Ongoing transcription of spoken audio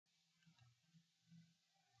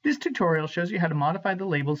This tutorial shows you how to modify the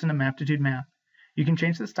labels in a Maptitude map. You can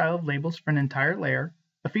change the style of labels for an entire layer,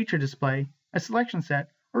 a feature display, a selection set,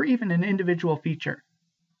 or even an individual feature.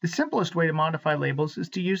 The simplest way to modify labels is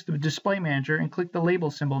to use the display manager and click the label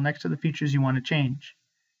symbol next to the features you want to change.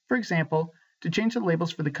 For example, to change the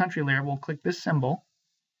labels for the country layer, we'll click this symbol,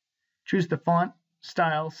 choose the font,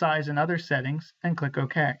 style, size, and other settings, and click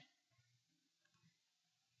OK.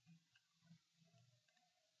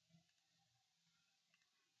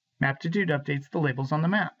 Maptitude updates the labels on the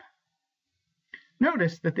map.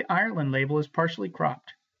 Notice that the Ireland label is partially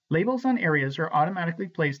cropped. Labels on areas are automatically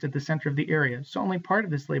placed at the center of the area, so only part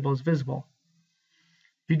of this label is visible.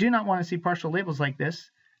 If you do not want to see partial labels like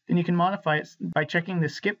this, then you can modify it by checking the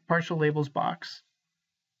Skip Partial Labels box.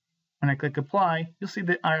 When I click Apply, you'll see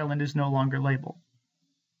that Ireland is no longer labeled.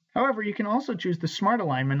 However, you can also choose the Smart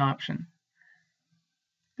Alignment option.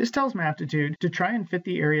 This tells Maptitude to try and fit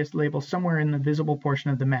the area's label somewhere in the visible portion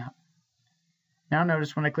of the map. Now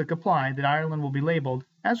notice when I click Apply that Ireland will be labeled,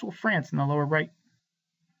 as will France in the lower right.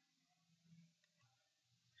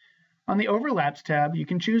 On the Overlaps tab, you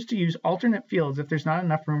can choose to use alternate fields if there's not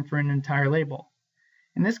enough room for an entire label.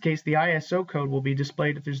 In this case, the ISO code will be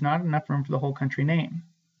displayed if there's not enough room for the whole country name.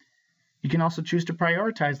 You can also choose to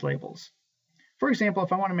prioritize labels. For example,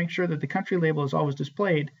 if I want to make sure that the country label is always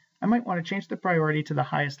displayed, I might want to change the priority to the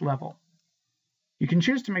highest level. You can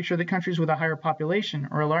choose to make sure that countries with a higher population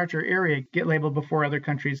or a larger area get labeled before other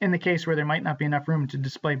countries in the case where there might not be enough room to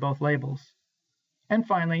display both labels. And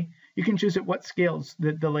finally, you can choose at what scales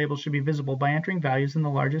the label should be visible by entering values in the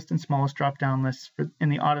largest and smallest drop-down lists in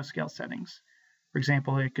the auto scale settings. For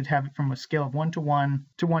example, it could have it from a scale of 1 to 1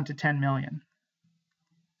 to 1 to 10 million.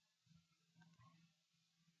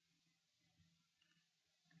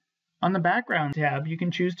 On the Background tab, you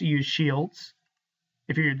can choose to use shields.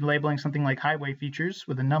 If you're labeling something like highway features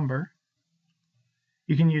with a number,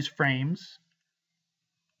 you can use frames.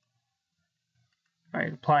 If I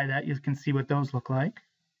apply that, you can see what those look like.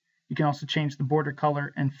 You can also change the border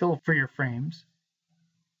color and fill for your frames.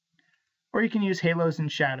 Or you can use halos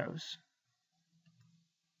and shadows.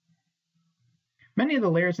 Many of the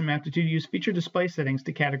layers in Maptitude use feature display settings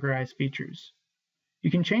to categorize features. You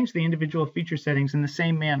can change the individual feature settings in the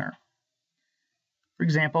same manner. For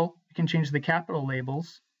example, you can change the capital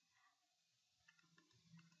labels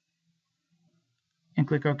and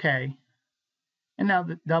click OK. And now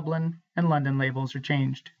the Dublin and London labels are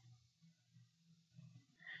changed.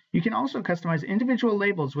 You can also customize individual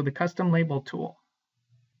labels with the Custom Label tool.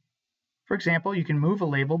 For example, you can move a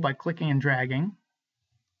label by clicking and dragging.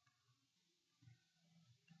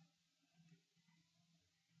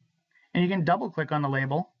 And you can double-click on the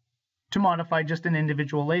label to modify just an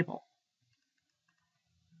individual label.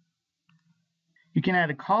 You can add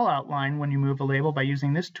a call-out line when you move a label by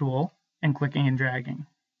using this tool and clicking and dragging.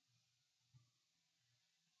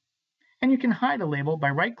 And you can hide a label by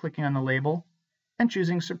right-clicking on the label and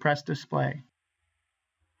choosing Suppress Display.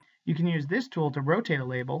 You can use this tool to rotate a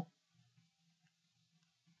label.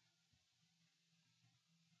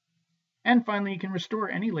 And finally, you can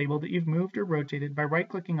restore any label that you've moved or rotated by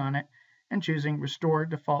right-clicking on it and choosing Restore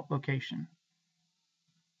Default Location.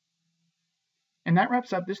 And that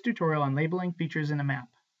wraps up this tutorial on labeling features in a map.